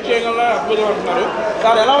వద్దన్నారు, టేస్ట్ చేయగల అద్భుతం అంటున్నారు.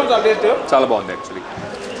 సార్ ఎలా ఉంది సార్ టేస్ట్? చాలా బాగుంది యాక్చువల్లీ.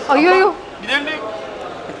 అయ్యో ఇదేంటి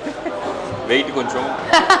వెయిట్ కొంచెం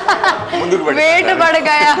ముందుకు పడి వెయిట్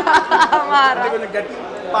పడగాయా హమారా. కొంచెం గట్టి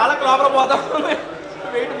పాలక్ లోపల పోతా ఉంది,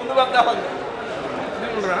 వెయిట్ ముందుకు వస్తా ఉంది.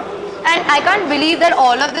 And I can't believe that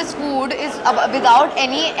all of this food is without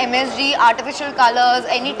any MSG, artificial colors,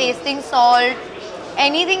 any tasting salt,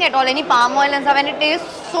 anything at all, any palm oil and stuff, and it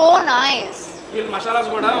tastes so nice. ఈ మసాలాస్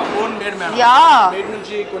కూడా own made madam. Yeah. Made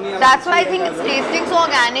నుంచి కొన్ని. That's why I think it's tasting so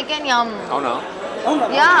organic and yum. అవునా? అవునా?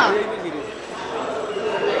 Yeah.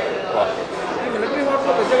 Military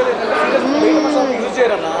హోటల్లో పెద్దగా బయట masala use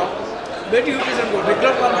చేయరన్నా, బయట యూజ్ చేసాను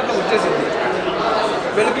రెగ్యులర్ ఫార్మాట్లో వచ్చేసింది.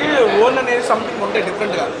 వీళ్ళకి ఓన్ అనేది సంథింగ్ ఉంటాయి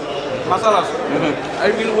డిఫరెంట్గా మసాలాస్,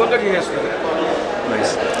 అవి వీళ్ళు ఓన్గా చేసేస్తారు.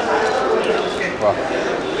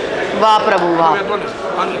 వా ప్రభు వా.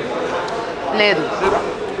 లేదు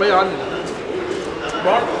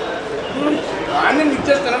ఆనియన్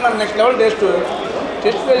ఇచ్చేస్తాను నాకు నెక్స్ట్ లెవెల్ టేస్ట్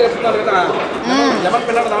పే చేస్తున్నారు కదా. లెమన్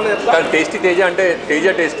పిల్లలు దానిలో ఎట్లా టేస్టీ తేజ అంటే తేజ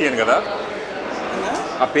టేస్టీ అని కదా,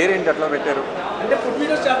 ఆ పేరేంటి అట్లా పెట్టారు? అంటే ఫుడ్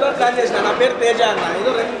వీడియోస్ చేద్దాం ప్లాన్ చేసిన. నా పేరు తేజ అన్న, ఏదో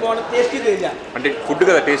రెండు బాగుంటుంది టేస్టీ తేజ. అంటే ఫుడ్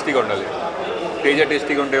కదా టేస్టీగా ఉండాలి, తేజ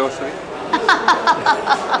టేస్టీగా ఉంటే వస్తుంది.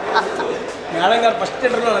 మేడం గారు ఫస్ట్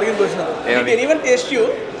ఇంటర్వ్యూలో అడిగిన క్వశ్చన్ ఈవెన్ టేస్ట్ యూ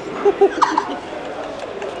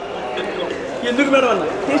ఎందుకు మేడం అన్న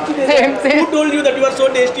tasty who told you that you are so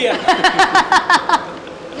tasty అని.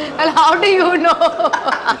 Well, how do you know?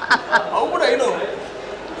 How would I know?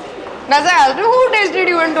 That's why I asked you, who tasted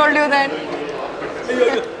you and told you that?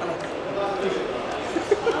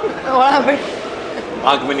 What happened?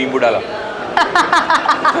 ఆకు మీద నీంబు డాలా.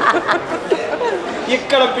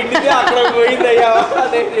 ఇక్కడ పిండితే అక్కడ పోయిందయ్యా.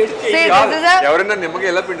 ఎవరైనా నిమ్మకి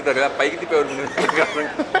ఎలా పిండుతారు కదా, పైకి తిప్పి ఎవరు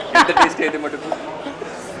ఎంత టేస్టీ అయితే మటుకు.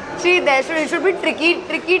 See, it should be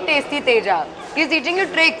tricky tasty Teja. He's teaching you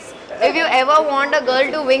tricks. If you ever want a girl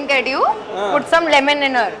to wink at you, put some lemon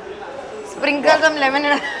in her. Sprinkle some lemon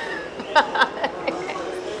in her.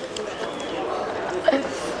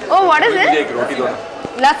 Oh, what is it?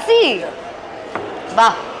 Lassi.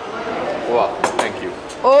 Bah. Wow, thank you.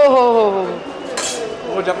 Oh, ho, ho, ho.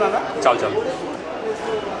 Oh, japna. Chal.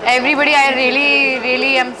 Everybody, I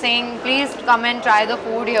really am saying, please come and try the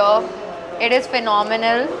food here. It is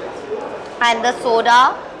phenomenal. And the soda,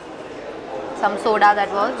 some soda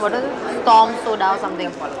that was, what is it? Storm soda or something.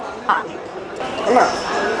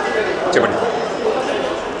 చెప్పండి.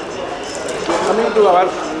 Coming to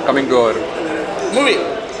our movie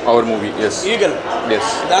hour movie yes eagle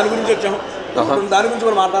yes దాని గురించి వచ్చాము దాని గురించి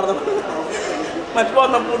కూడా మాట్లాడదాం.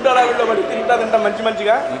 మర్చిపోతున్నాం food అలా వీళ్ళు మరి తింటా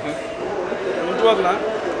మంచిగా మర్చిపోతున్నా.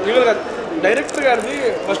 ఈగల్ గారు డైరెక్టర్ గారిది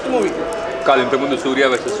ఫస్ట్ మూవీ కాదు, ఇంతకుముందు సూర్య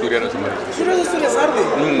వర్సెస్ సూర్య సార్ది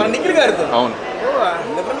మన నిఖిల్ గారితో. అవును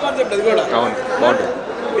డిఫరెంట్ కాన్సెప్ట్ అది కూడా. అవును బాగుంటుంది.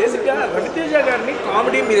 బేసిక్గా రవితేజ గారిని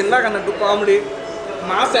కామెడీ మీరు ఇందాక అన్నట్టు comedy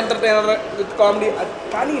mass entertainer with comedy,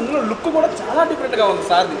 కానీ ఇందులో లుక్ కూడా చాలా డిఫరెంట్గా ఉంది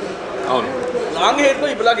సార్ది. అవును లాంగ్ హెయిర్లో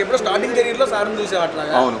ఇప్పుడు ఎప్పుడో స్టార్టింగ్ కెరీర్లో సార్ని చూసాం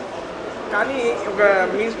అట్లాగా. అవును కానీ ఒక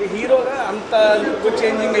మీ హీరోగా అంత లుక్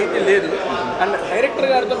చేంజింగ్ అయితే లేదు. అండ్ డైరెక్టర్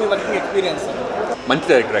గారితో మీ వర్కింగ్ ఎక్స్పీరియన్స్? మంచి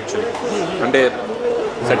డైరెక్టర్ యాక్చువల్లీ. అంటే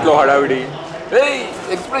సెట్లో హడావిడి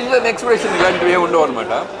ఎక్స్ప్రెషన్ ఇలాంటివి ఏమి ఉండవు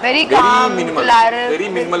అనమాట. Very calm, clarif. Very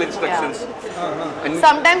minimal instructions.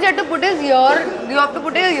 Sometimes you have to put his ear. You have to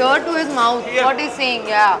put his ear to his mouth. Yeah. What he's saying,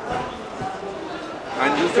 yeah.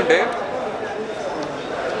 And చూస్తుంటే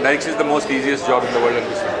direction is the most easiest job in the world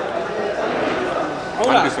అనిపిస్తుంది.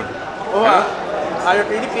 ఆ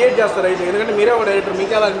యొక్క ఇది create చేస్తారు అయితే, ఎందుకంటే మీరే ఒక డైరెక్టర్,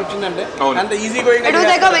 మీకు ఎలా అనిపించింది అంటే అంత easy going. It was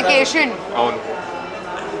like a vacation. అవును,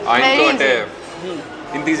 ఆయనతో అంటే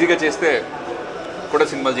ఇంత ఈజీగా చేస్తే కూడా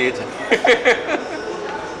సినిమాలు చేయొచ్చు.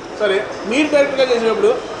 సరే, మీరు డైరెక్టర్గా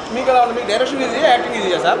చేసినప్పుడు మీకు ఎలా ఉంది? మీకు డైరెక్షన్ ఈజీ, యాక్టింగ్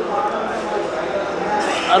ఈజీయా సార్?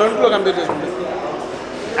 ఆ రెండులో కంపేర్ చేసుకుంటే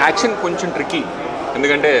యాక్షన్ కొంచెం ట్రికీ,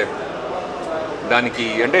 ఎందుకంటే దానికి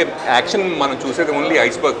అంటే యాక్షన్ మనం చూసేది ఓన్లీ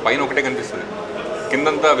ఐస్బర్గ్ పైన ఒకటే కనిపిస్తుంది.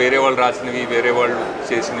 కిందంతా వేరే వాళ్ళు రాసినవి, వేరే వాళ్ళు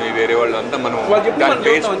చేసినవి, వేరే వాళ్ళు అంతా మనం దాని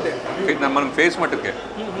ఫేస్ మనం ఫేస్ మట్టుకే.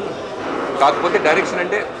 కాకపోతే డైరెక్షన్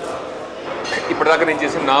అంటే ఇప్పటిదాకా నేను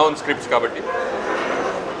చేసిన నా ఓన్ స్క్రిప్ట్స్ కాబట్టి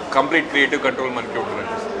కంప్లీట్ క్రియేటివ్ కంట్రోల్ మనకి ఉంటుంది.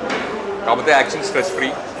 కాకపోతే యాక్షన్ స్ట్రెస్ ఫ్రీ,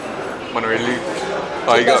 మనం వెళ్ళి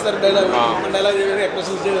హాయిగా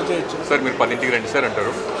సార్ మీరు 10ంటికి రండి సార్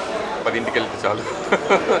అంటారు, 10ంటికి వెళ్తే చాలు.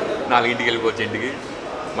 4ంటికి వెళ్ళిపోవచ్చు ఇంటికి,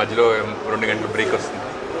 మధ్యలో 2 గంటల బ్రేక్ వస్తుంది.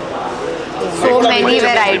 So many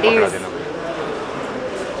varieties.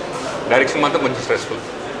 డైరెక్షన్ మాత్రం కొంచెం stressful.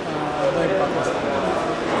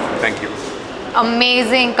 Thank you.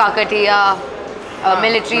 Amazing Kakatiya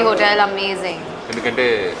military hotel, amazing. ఎందుకంటే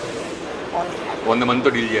 100 మందితో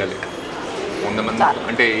డీల్ చేయాలి. 100 మంది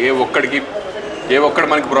అంటే ఏ ఒక్కడు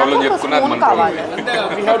మనకి ప్రాబ్లం చెప్పుకున్నా అది మన ప్రాబ్లం. అంటే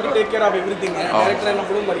we have to take care of everything. Director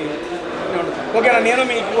అయినప్పుడు మరి ఓకేనా. నేను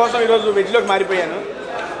మీకోసం ఈరోజు వెజ్లోకి మారిపోయాను.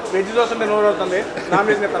 వెజ్ దోశ అంటే నోరు అవుతుంది, నాన్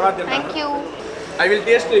వెజ్ తర్వాత తింటాను. I will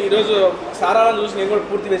taste. ఈరోజు సారాలను చూసి నేను కూడా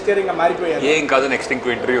పూర్తి వెజిటేరియన్గా మారిపోయాను. ఏం కాదు, నెక్స్ట్ ఇంకో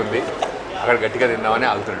ఇంటర్వ్యూ ఉంది, అక్కడ గట్టిగా తిందామని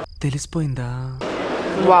ఆగుతున్నాడు. తెలిసిపోయిందా?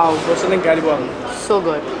 వావ్, దోశ నేను కాలిపోవాలి. So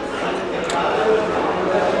good.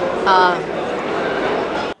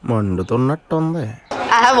 మండుతున్నట్టుంది.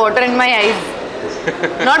 I have water in my eyes.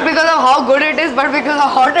 Not because of how good it is, but because of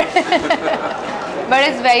how hot it is. But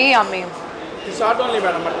it's very yummy. It's hot only,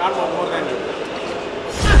 madam, but not more than you.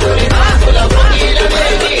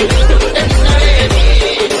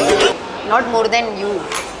 Not more than you.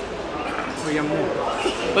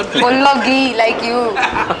 Full of ghee like you.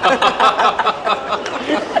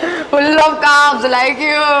 Full of carbs like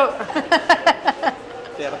you.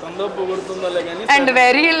 And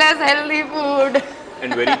very less healthy food.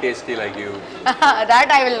 And very tasty like you. That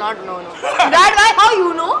I will not know. No. That why? How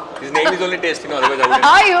you know? His name is only tasty, no, otherwise I wouldn't.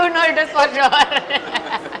 How you know it is for sure?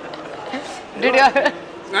 Did you?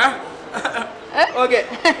 Okay.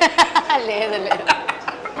 లేదు.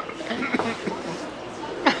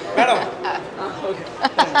 Madam. Okay.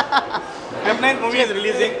 F9 movie is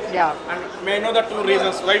releasing. Yeah. And may I know the 2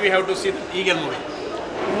 reasons why we have to see the Eagle movie?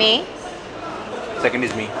 Me. Second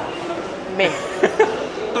is me. Me.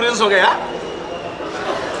 2 reasons हो गया?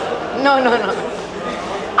 No.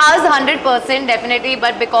 I was 100% definitely,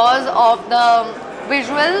 but because of the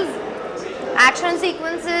visuals, action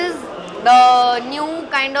sequences, the new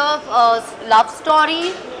kind of love story,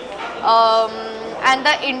 and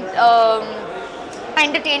the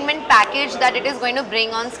entertainment package that it is going to bring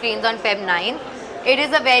on screens on Feb 9. It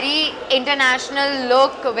is a very international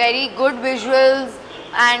look, very good visuals,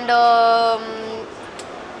 and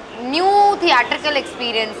new theatrical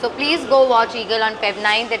experience. So please go watch Eagle on Feb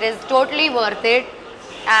 9th. It is totally worth it.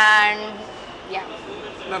 And yeah.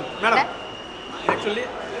 Madam, actually,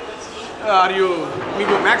 are you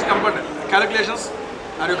maths calculations?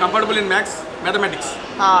 Are you comfortable in maths? Mathematics?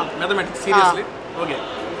 Mathematics, seriously? Okay.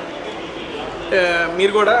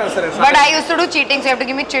 మీరు కూడా సరే. But I used to do cheating, so you have to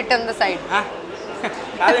give me chit on the side.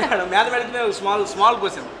 Mathematics is small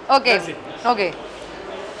question. Okay. Okay.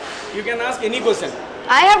 You can ask any question.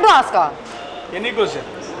 I have to ask her. Any question.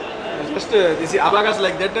 Just this is abacus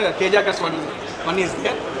like that. Teja kas one is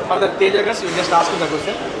there. For the Teja kas, you just ask the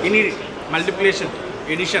question. Any multiplication,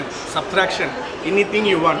 addition, subtraction, anything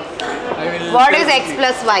you want. I will. What is x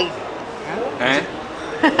plus y?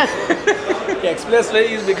 X plus Y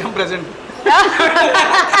is become present.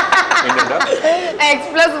 X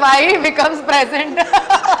plus Y becomes present.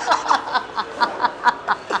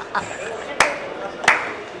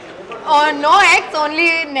 Or no X, only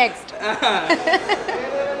next.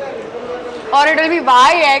 Or it will be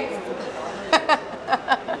YX.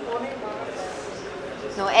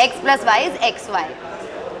 No, X plus Y is XY.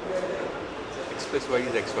 X plus Y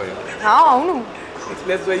is XY. How? No. X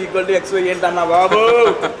plus Y equal to XY ఏంటన్నా బాబు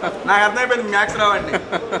నాకు అర్థమైపోయింది maths రావండి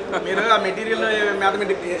మీరు ఆ material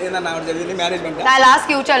mathematics ఏందన్నా చదివింది management I'll ask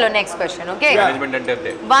you chalo next question, okay? Management అంటే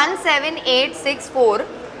అంతే. 17864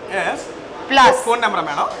 yes plus phone number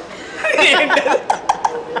madam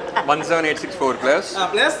 17864 plus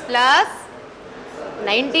plus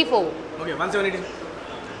 94. Okay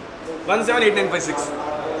 1788956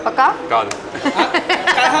 పక్కా? కాదు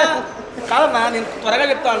కాదన్నా నేను త్వరగా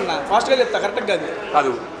చెప్తా అన్నా ఫాస్ట్గా చెప్తా కరెక్ట్ కాదు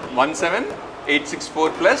కాదు 17864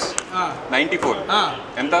 plus 94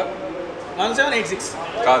 ఎంత 1786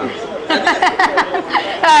 కాదు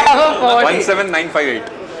 17958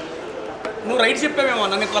 నువ్వు రైట్ చెప్పావేమో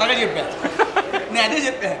అన్న నేను త్వరగా చెప్పా నేను అదే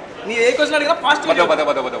చెప్పా నీ ఏ క్వశ్చన్ అడిగినా ఫాస్ట్ పద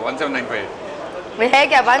 17958 है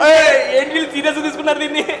क्या? ఏంటి వీళ్ళు సీరియస్ తీసుకున్నారు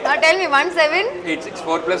దీన్ని Tell me 17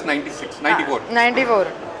 864 plus 94 94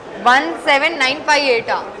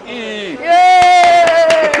 17958.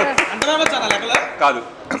 అంతగా వచ్చానా లెక్కలో కాదు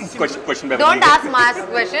question Don't ask math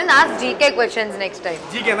questions, ask GK questions next time.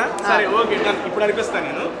 జీకేనా సరే ఓకే డన్ ఇప్పుడు అడిపిస్తాను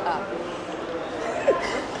నేను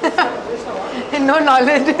No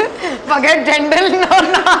knowledge. Forget general no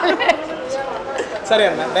knowledge. సరే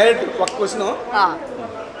అన్న డైరెక్ట్ ఒక question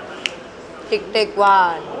Tick tick 1.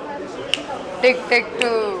 Tick tick 2.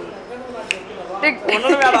 Tick tick.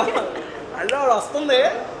 అల్లో వస్తుంది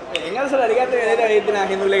ఏం కాదు సార్ అడిగితే ఏదైతే అయితే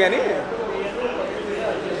నాకు ఎందుకులే కానీ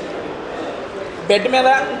బెడ్ మీద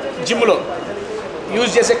జిమ్లో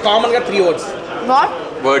యూజ్ చేసే కామన్గా 3 words. What?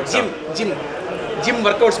 Words gym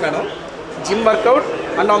workouts madam gym workout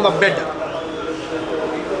and on the bed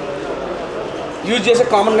use చేసే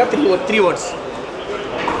కామన్గా 3 words.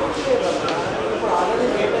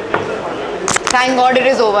 Thank God it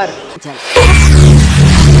is over.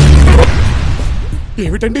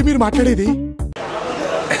 ఏమిటండి మీరు మాట్లాడేది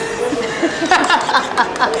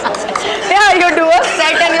Yeah, you do a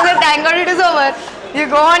set and you say thank God it is over. You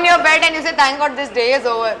go on your bed and you say thank God this day is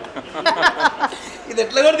over. ఇది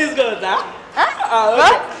ఎట్లా కూడా తీసుకోవచ్చా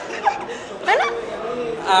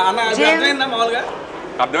అన్న అది అర్థమైందా మామూలుగా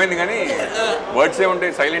అర్థమైంది కానీ వర్డ్స్ ఏ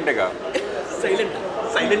ఉంటాయి సైలెంటేగా సైలెంట్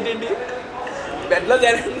ఏంటి బెడ్లో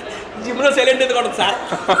జిమ్లో సైలెంట్ ఎందుకు ఉంటుంది sir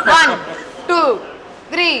 1, 2,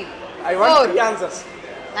 3, I want 4. 3 answers.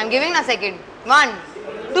 I'm giving a second. 1,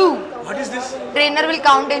 2. What is this? Trainer will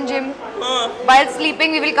count in gym. While sleeping,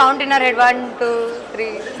 we will count in our head. 1, 2, 3.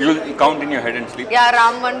 You will count in your head and sleep. Yeah,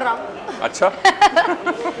 Ram 1, Ram. Acha.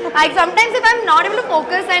 Sometimes if I'm not able to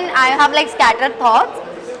focus and I have like scattered thoughts,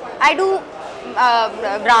 I do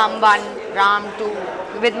Ram 1, Ram 2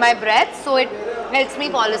 with my breath, so it helps me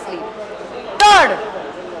fall asleep. 3rd.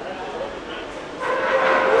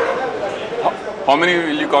 How many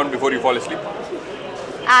will you count before you fall asleep?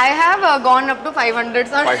 I have gone up to 500.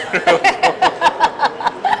 Sir.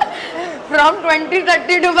 From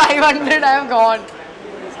 2030 to 500 I have gone.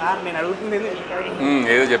 Sir నేను అడుగుతుంది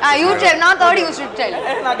ఏదో చెప్పు. You tell now, third you should tell.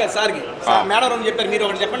 నాకు సార్కి sir madam రెండు చెప్పారు మీరు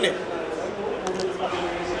ఒకటి చెప్పండి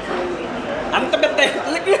అంత పెద్ద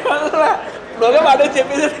ప్రోగ్రామ్ ఆడే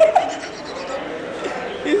చెప్పేది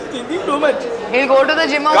He's thinking too much. He'll go to the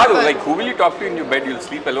gym or Kaadu, what? like who will you talk to in your bed? You'll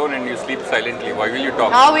sleep alone and you sleep silently. Why will you talk?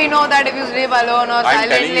 How we know that if you sleep alone or I'm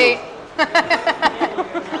telling silently?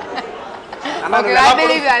 Okay, I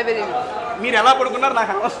believe you, I believe you. మీరు ఎలా పడుకున్నారు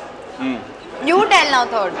నాకు You tell now,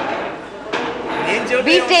 third.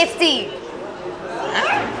 Be tasty.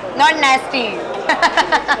 Not nasty.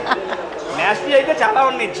 Nasty అయితే చాలా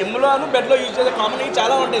ఉన్నాయి జిమ్లో బెడ్లో use చేసే common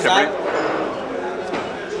చాలా ఉంటాయి sir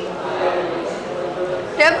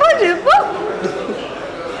Tempo, tempo.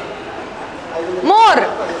 More.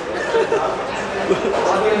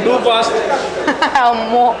 Do fast.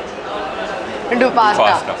 More. Do pasta.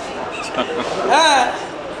 Faster.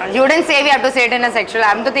 You didn't say we have to say it in a sexual.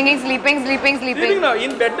 I'm thinking sleeping. Sleeping now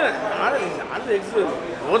in bed.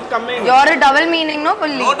 Both coming. You're a double meaning, no?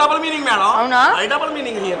 Fully. No double meaning, madam. Avuna? I double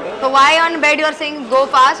meaning here. So why on bed you're saying go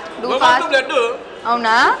fast, do Go fast? to bed.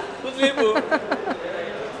 Avuna? To sleep.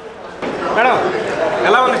 Madam,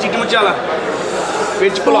 ఎలా ఉంది చిట్టి ముచ్చాల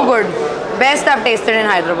veg Too pulao good. Best I've tasted in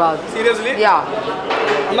Hyderabad. Seriously Yeah.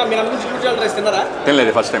 అన్న మీరు అందరూ చిట్టి ముచ్చాల rice తిన్నారా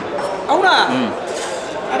తినలేదు first time. అవునా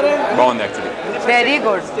అరే బాగుంది యాక్చువల్లీ. Very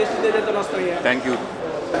good. టేస్ట్ ఏదైతే వస్తాయి thank you.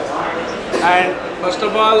 And first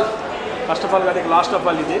of all first of all అది లాస్ట్ ఆఫ్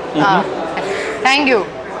ఆల్ ఇది. Thank you.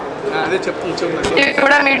 అదే చెప్తున్నా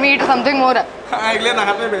కూడా మీట్ సంథింగ్ మోర్ లేదు, నాకు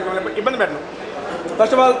అర్థం ఇబ్బంది పెట్టను.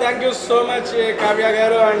 First of all thank you so much Kavya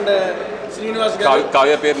గారు అండ్ శ్రీనివాస్ గారు.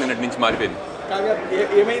 కావ్య పేరు నిన్నటి నుంచి మారిపోయింది. కావ్య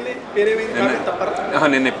ఏమైంది? పేరేమైంది? కావ్య తప్పరా?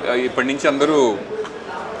 నిన్న ఇప్పటి నుంచి అందరూ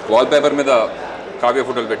వాల్ పేపర్ మీద కావ్య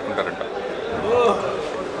ఫోటోలు పెట్టుకుంటారంట.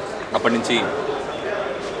 అప్పటి నుంచి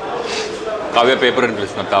కావ్య పేపర్ అని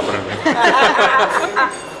పిలుస్తున్నారు, తాపర్ అని.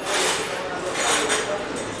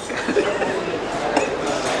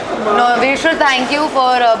 No, we should thank you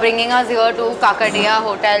for bringing us here to Kakatiya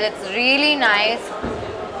Hotel. It's really nice,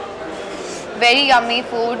 very yummy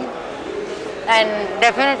food, and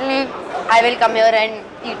definitely I will come here and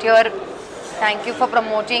eat here. Thank you for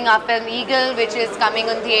promoting our film Eagle, which is coming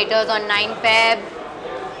on theaters on 9 Feb.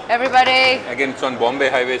 Everybody. Again, it's on Bombay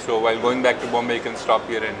Highway, so while going back to Bombay, you can stop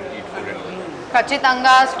here and eat food.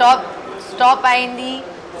 Kachitanga stop ayindi.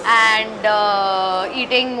 And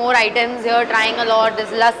eating more items here, trying a lot.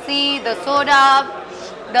 This lassi, the soda,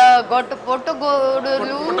 the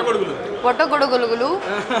potogudugulu,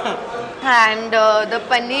 and the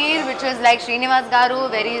paneer, which is like Srinivas garu,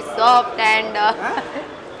 very soft and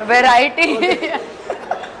variety.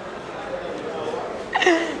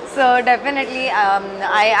 So definitely,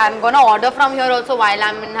 I am gonna order from here also while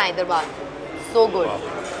I'm in Hyderabad. So good.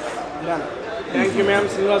 Wow. Thank you ma'am.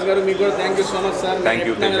 Srinivas గారు మీకు కూడా thank you so much sir. Thank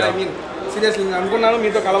you. I mean seriously నేను అనుకున్నాను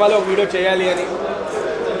మీతో కలవాలి, ఒక video చేయాలి అని.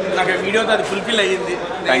 నాకు వీడియోతో అది ఫుల్ఫిల్ అయ్యింది.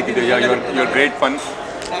 Thank you Teja, your great fun.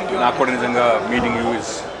 నాకు కూడా నిజంగా meeting you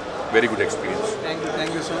is very good experience.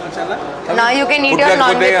 Thank you so much అన్న. Now you can eat your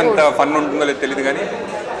non-veg food. అంత ఫన్ ఉంటుందో లేదో తెలియదు కానీ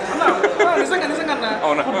నిజంగా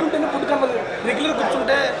అన్న ఫుడ్ కమ్మదు. రెగ్యులర్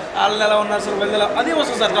కూర్చుంటే వాళ్ళు ఎలా ఉన్నారు సార్, వాళ్ళు ఎలా, అదే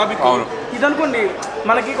వస్తుంది సార్ టాపిక్. ఇది అనుకోండి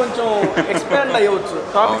మనకి కొంచెం ఎక్స్పాండ్ అయ్యవచ్చు,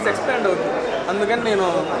 టాపిక్స్ ఎక్స్పాండ్ అవుతుంది. అందుకని నేను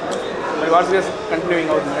వాట్ సీరియస్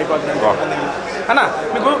కంటిన్యూయింగ్ అవుతుంది అయిపోతుంది. అన్న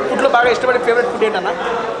మీకు ఫుడ్లో బాగా ఇష్టపడే ఫేవరెట్ ఫుడ్ ఏంటన్నా?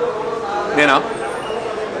 నేనా?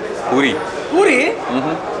 పూరి. పూరి?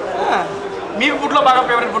 మీకు ఫుడ్లో బాగా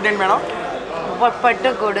ఫేవరెట్ ఫుడ్ ఏంటి మేడం?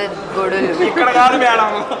 గొడులు. ఇక్కడ కాదు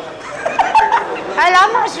మేడం. I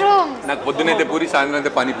love mushrooms. నాకు పొద్దునైతే పూరి, సాయంత్రం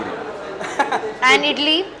అయితే panipuri. And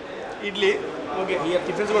idli? Idli. Okay, here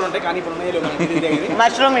tiffins కూడా ఉంటాయి కానీ ఇప్పుడు ఉన్నాయి.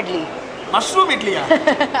 Mushroom idli. Mushroom ఇడ్లీయా?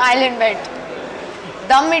 Island bed.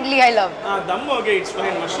 Dum idli I love. Dum okay, it's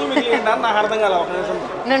fine. Mushroom idli ఏంటా నాకు అర్థం కాలే ఒక నిమిషం.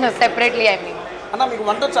 No, separately I mean. అన్న మీకు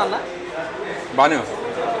వంట వచ్చా అన్న? బాగానే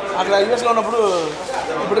అక్కడ యూఎస్లో ఉన్నప్పుడు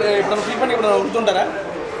ఇప్పుడు ఫ్రీక్వెంట్ ఇప్పుడు ఉంటుంటారా?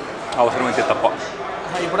 అవసరమైతే తప్ప.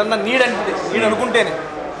 ఇప్పుడన్నా నీడ్ అనుకుంటేనే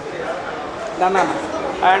దాన్న.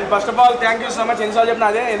 And first of all thank you so much. ఎన్నిసార్లు చెప్పిన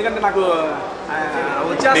అదే, ఎందుకంటే నాకు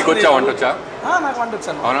వచ్చా వంట వచ్చా? నాకు వంట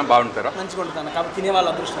వచ్చాను. అవునా? బాగుంటారా? మంచిగా వండుతాను కాబట్టి తినే వాళ్ళ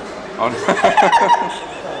అదృష్టం. అవును.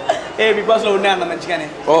 బిగ్ బాస్లో ఉండే అన్న మంచిగానే.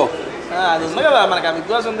 ఓ అది ఉంది కదా మనకి, ఆ బిగ్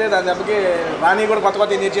బాస్ ఉంది, దాని దెబ్బకి రాణి కూడా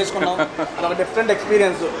కొత్త నేర్చేసుకున్నాం. అదొక డిఫరెంట్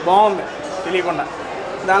ఎక్స్పీరియన్స్, బాగుంది తెలియకుండా.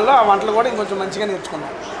 దానిలో ఆ వంటలు కూడా ఇంకొంచెం మంచిగా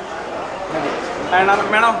నేర్చుకున్నాం. అండ్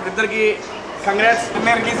మేడం ఇద్దరికి కంగ్రాట్స్.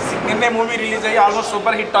 నిన్నే మూవీ రిలీజ్ అయ్యి ఆల్మోస్ట్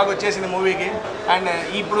సూపర్ హిట్ టాక్ వచ్చేసింది మూవీకి. అండ్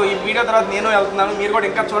ఇప్పుడు ఈ వీడియో తర్వాత నేను వెళ్తున్నాను. మీరు కూడా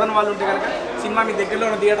ఇంకా చూడని వాళ్ళు ఉంటే కనుక సినిమా మీ దగ్గరలో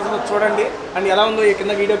ఉన్న థియేటర్స్లో చూడండి. అండ్ ఎలా ఉందో ఈ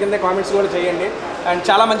కింద వీడియో కింద కామెంట్స్ కూడా చేయండి. అండ్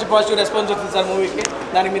చాలా మంచి పాజిటివ్ రెస్పాన్స్ వచ్చింది సార్ మూవీకి,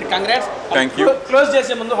 దానికి మీరు కంగ్రాట్స్. Thank you. క్లోజ్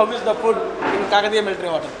చేసే ముందు how is the food in Kakatiya military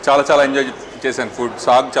water? చాలా ఎంజాయ్ చేశాను. ఫుడ్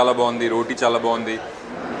సాగ్ చాలా బాగుంది, రోటీ చాలా బాగుంది,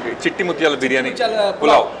 చిట్టి ముత్యాల బిర్యానీ,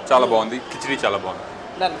 పులావ్ చాలా బాగుంది, కిచిడి చాలా బాగుంది.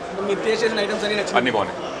 మీరు టేస్ట్ చేసిన ఐటమ్స్ అన్నీ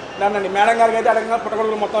బాగున్నాయి. దాన్ని మేడం గారికి అయితే అడగగా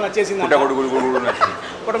పుట్టగొడుగులు మొత్తం నచ్చేసింది.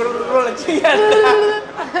 పుట్టగొడుగులు నచ్చి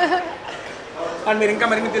అండ్ మీరు ఇంకా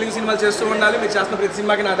మరిన్ని తెలుగు సినిమాలు చేస్తూ ఉండాలి. మీరు చేస్తున్న ప్రతి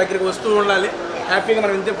సినిమాకి నా దగ్గరికి వస్తూ ఉండాలి. హ్యాపీగా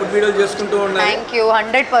మనం ఇంతే ఫుడ్ వీడియోలు చేసుకుంటూ ఉండాలి. Thank you,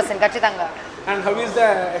 100% ఖచ్చితంగా. And how is the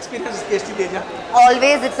experience TastyTeja?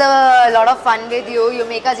 Always, it's a lot of fun with you. You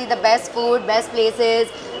make us eat the best food, best places,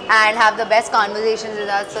 and have the best conversations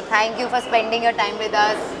with us. So thank you for spending your time with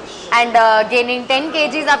us. And gaining 10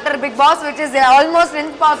 kgs after Big Boss, which is almost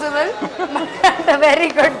impossible. But a very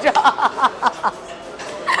good job.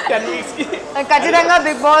 10 weeks ki. ఖచ్చితంగా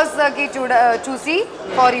big boss కి చూసి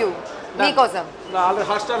for you మీకోసం already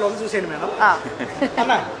హాట్స్టార్లో చూసేయండి madam.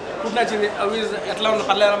 అన్న food నచ్చింది, ఎట్లా ఉన్న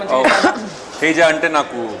పర్లేదు మంచిగా? తేజ అంటే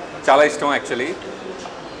నాకు చాలా ఇష్టం. యాక్చువల్లీ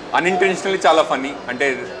అన్ఇంటెన్షనల్లీ చాలా ఫన్నీ, అంటే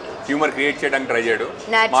హ్యూమర్ క్రియేట్ చేయడానికి ట్రై చేయడు,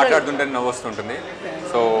 మాట్లాడుతుంటే నవ్వు వస్తుంటుంది.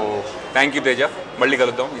 సో థ్యాంక్ యూ తేజ, మళ్ళీ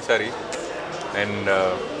కలుద్దాం ఈసారి. And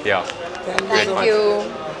yeah thank you.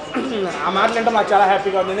 ఆ మాటలు అంటే నాకు చాలా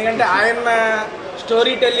హ్యాపీగా ఉంది, ఎందుకంటే ఆయన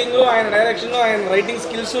స్టోరీ టెల్లింగ్, ఆయన డైరెక్షన్, ఆయన రైటింగ్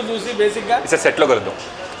స్కిల్స్ చూసి బేసిక్గా ఈసారి సెట్లో కలుద్దాం.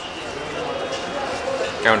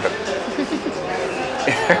 ఏమంటారు?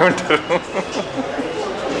 ఏమంటారు?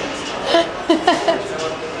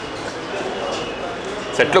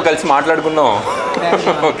 సెట్లో కలిసి మాట్లాడుకుందాం.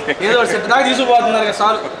 ఓకే, ఏదో సెట్ దాకా తీసుకుపోతున్నారు కదా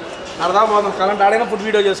సార్, అర్థం పోతాం కరెంట్ ఆడైనా ఫుడ్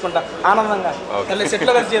వీడియో చేసుకుంటా ఆనందంగా,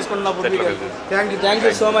 సెట్లో కలిసి చేసుకుంటున్నా food video. Thank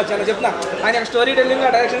you so much అని చెప్తున్నా. ఆయన స్టోరీ టెల్లింగ్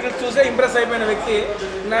డైరెక్షన్ చూసే ఇంప్రెస్ అయిపోయిన వ్యక్తి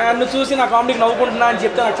నన్ను చూసి నా కామెడీకి నవ్వుకుంటున్నా అని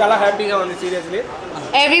చెప్తే నాకు చాలా హ్యాపీగా ఉంది seriously.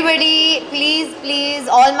 Everybody, please,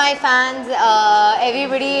 all my fans,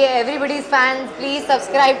 everybody's fans, please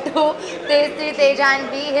subscribe to TastyTeja and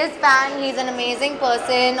be his fan. He's an amazing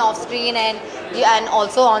person off screen and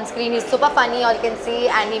also on screen. He's super funny, all you can see,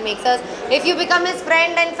 and he makes us. If you become his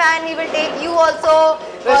friend and fan, he will take you also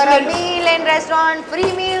for a meal in restaurant.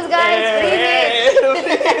 Free meals, guys, free meals.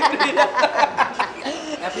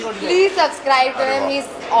 Please subscribe to him. He's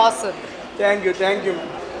awesome. Thank you.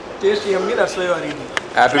 Tasty yummy, that's why you are eating.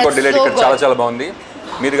 Apricot delight ఇక్కడ చాలా బాగుంది.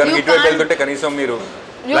 మీరు కనుక ఇటువైపు వెళ్తుంటే కనీసం మీరు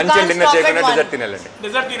lunch and dinner చేయకుండా డెజర్ట్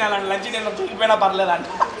తినాలండి. లంచ్ డిన్నర్ చూపిపోయినా పర్లేదండి.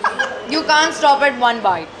 You can't stop at one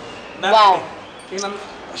bite. Wow.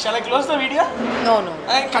 Shall I close the video? No.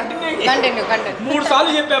 Continue. 3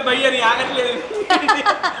 సార్లు చెప్పా భయ్యని ఆగట్లేదు.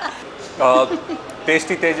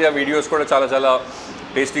 TastyTeja వీడియోస్ కూడా చాలా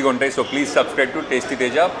టేస్టీగా ఉంటాయి. So please subscribe to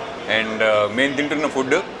TastyTeja and మేము తింటున్న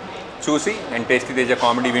ఫుడ్ చూసి అండ్ TastyTeja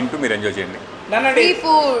కామెడీ వింటూ మీరు ఎంజాయ్ చేయండి. Free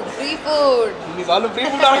food. మీసాలు ఫ్రీ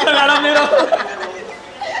ఫుడ్ మేడం మీరు.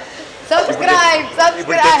 Subscribe.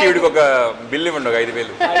 ఇప్పుడు టెస్టీకి ఒక బిల్ ఇవ్వండి, ఒక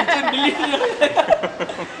 5,000.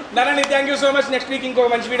 నాన్న thank you so much. Next week ఇంకొక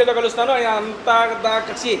మంచి వీడియోతో కలుస్తాను.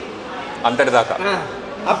 అంతటి దాకా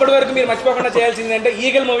అప్పటి వరకు మీరు మర్చిపోకుండా చేయాల్సిందంటే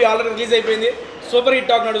ఈగల్ మూవీ ఆల్రెడీ రిలీజ్ అయిపోయింది. సూపర్ హిట్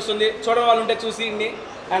టాక్ నడుస్తుంది. చూడడం వాళ్ళు ఉంటే చూసి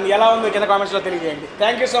అండ్ ఎలా ఉందో కింద కామెంట్స్లో తెలియజేయండి.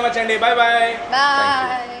 థ్యాంక్ యూ సో మచ్ అండి. బాయ్.